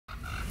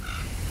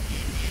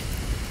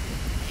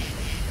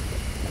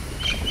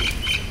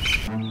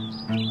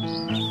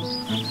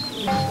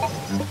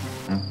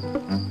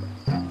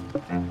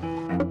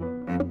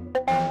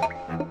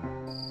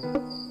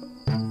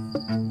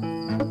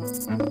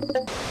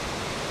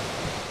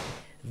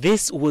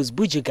This was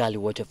Bujagali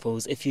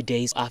waterfalls a few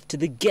days after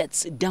the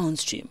gates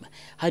downstream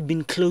had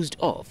been closed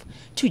off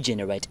to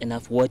generate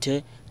enough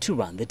water to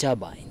run the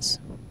turbines.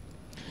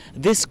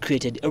 This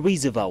created a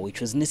reservoir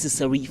which was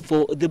necessary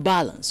for the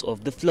balance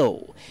of the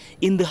flow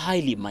in the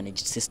highly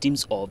managed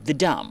systems of the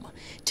dam,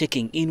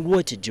 taking in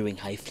water during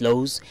high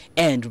flows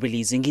and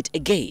releasing it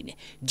again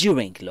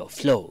during low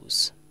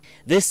flows.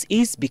 This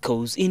is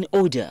because in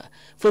order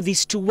for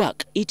this to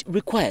work, it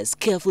requires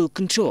careful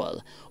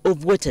control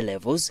of water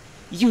levels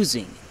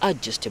using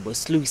adjustable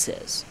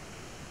sluices.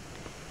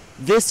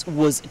 This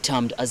was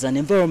termed as an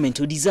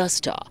environmental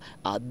disaster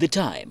at the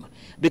time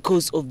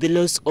because of the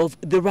loss of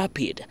the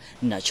rapid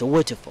natural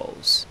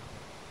waterfalls.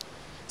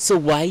 So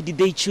why did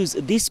they choose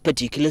this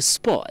particular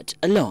spot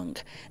along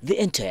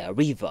the entire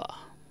river?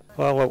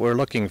 Well, what we're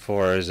looking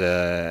for is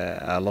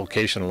a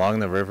location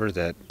along the river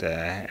that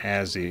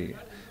has the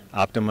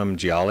optimum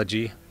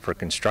geology for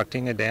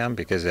constructing a dam,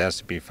 because it has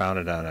to be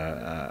founded on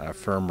a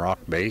firm rock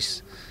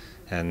base.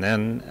 And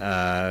then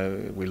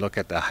we look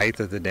at the height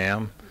of the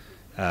dam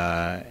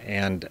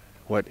and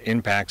what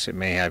impacts it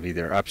may have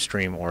either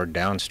upstream or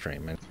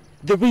downstream.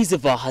 The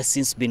reservoir has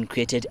since been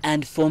created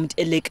and formed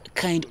a lake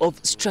kind of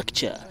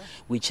structure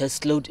which has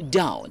slowed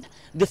down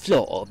the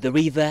flow of the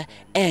river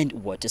and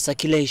water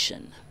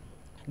circulation.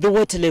 The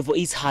water level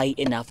is high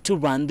enough to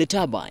run the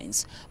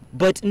turbines,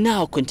 but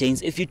now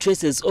contains a few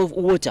traces of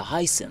water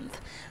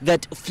hyacinth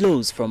that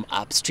flows from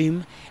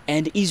upstream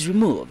and is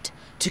removed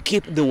to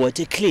keep the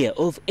water clear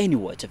of any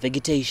water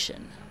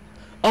vegetation.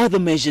 Other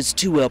measures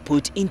too were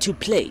put into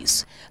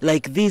place,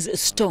 like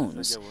these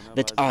stones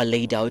that are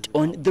laid out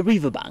on the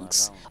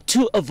riverbanks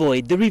to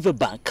avoid the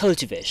riverbank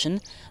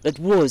cultivation that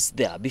was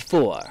there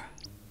before.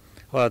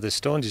 Well, the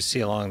stones you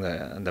see along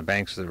the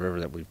banks of the river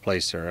that we've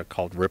placed are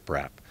called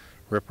riprap.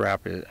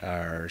 Riprap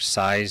are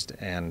sized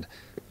and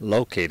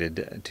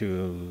located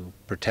to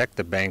protect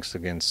the banks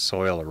against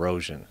soil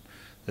erosion.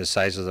 The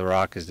size of the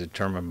rock is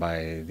determined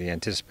by the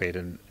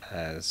anticipated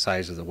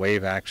size of the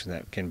wave action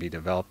that can be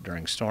developed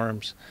during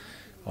storms,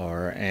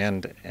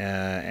 and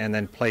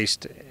then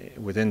placed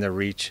within the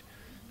reach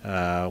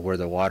where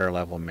the water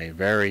level may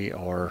vary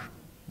or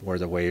where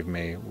the wave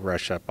may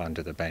rush up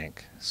onto the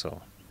bank.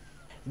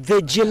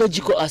 The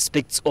geological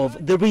aspects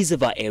of the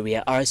reservoir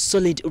area are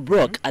solid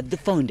rock at the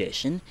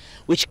foundation,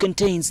 which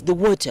contains the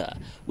water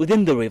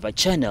within the river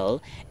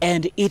channel,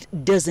 and it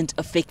doesn't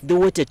affect the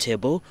water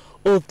table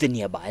of the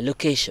nearby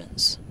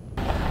locations.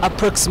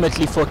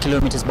 Approximately 4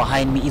 kilometers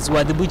behind me is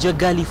where the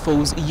Bujagali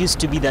falls used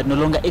to be that no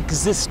longer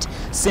exist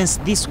since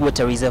this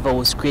water reservoir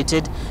was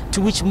created, to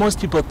which most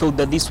people thought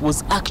that this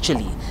was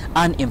actually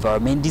an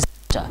environment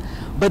disaster.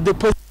 But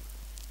the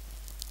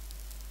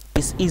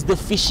is the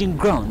fishing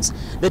grounds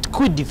that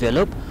could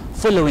develop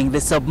following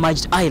the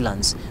submerged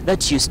islands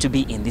that used to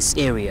be in this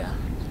area.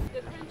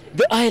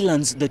 The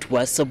islands that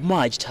were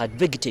submerged had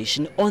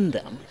vegetation on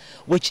them,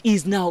 which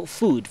is now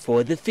food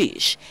for the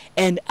fish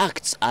and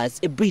acts as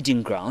a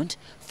breeding ground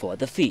for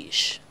the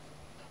fish.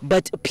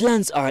 But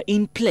plans are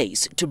in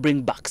place to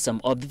bring back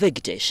some of the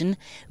vegetation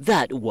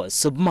that was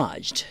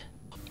submerged.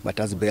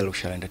 But as well, we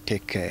shall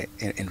undertake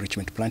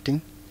enrichment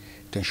planting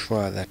to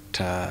ensure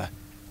that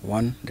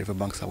one, the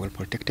riverbanks are well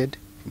protected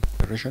from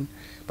erosion,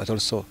 but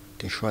also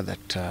to ensure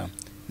that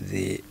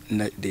the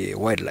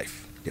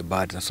wildlife, the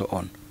birds and so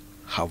on,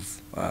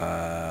 have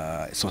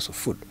a source of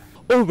food.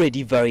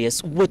 Already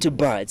various water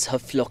birds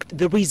have flocked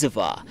the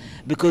reservoir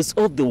because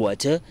of the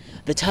water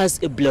that has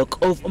a block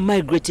of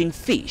migrating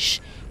fish,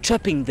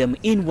 trapping them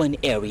in one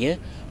area,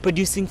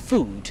 producing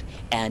food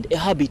and a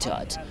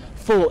habitat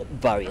for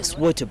various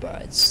water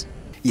birds.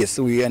 Yes,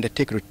 we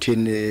undertake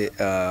routine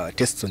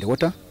tests on the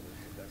water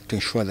to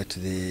ensure that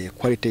the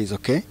quality is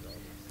okay,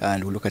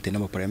 and we look at a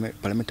number of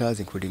parameters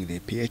including the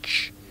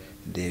pH,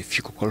 the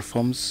fecal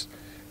coliforms,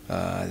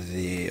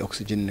 the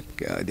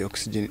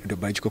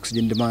biological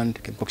oxygen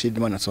demand, chemical oxygen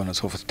demand, and so on and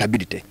so forth.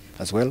 Turbidity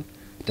as well.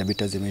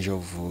 Turbidity is a measure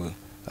of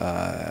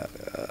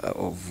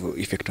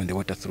effect on the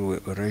water through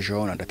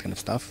erosion and that kind of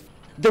stuff.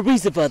 The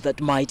reservoir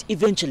that might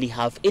eventually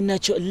have a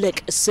natural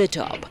lake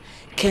setup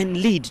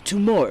can lead to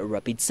more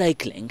rapid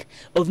cycling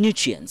of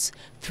nutrients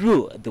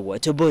through the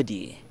water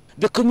body.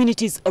 The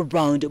communities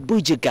around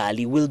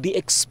Bujagali will be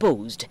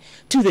exposed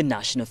to the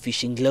national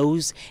fishing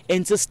laws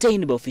and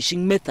sustainable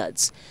fishing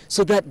methods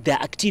so that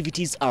their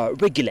activities are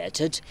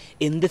regulated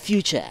in the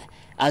future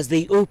as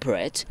they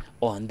operate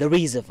on the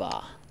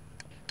reservoir.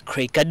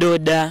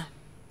 Krekadoda,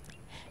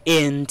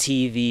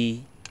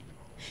 NTV,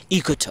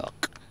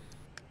 EcoTalk.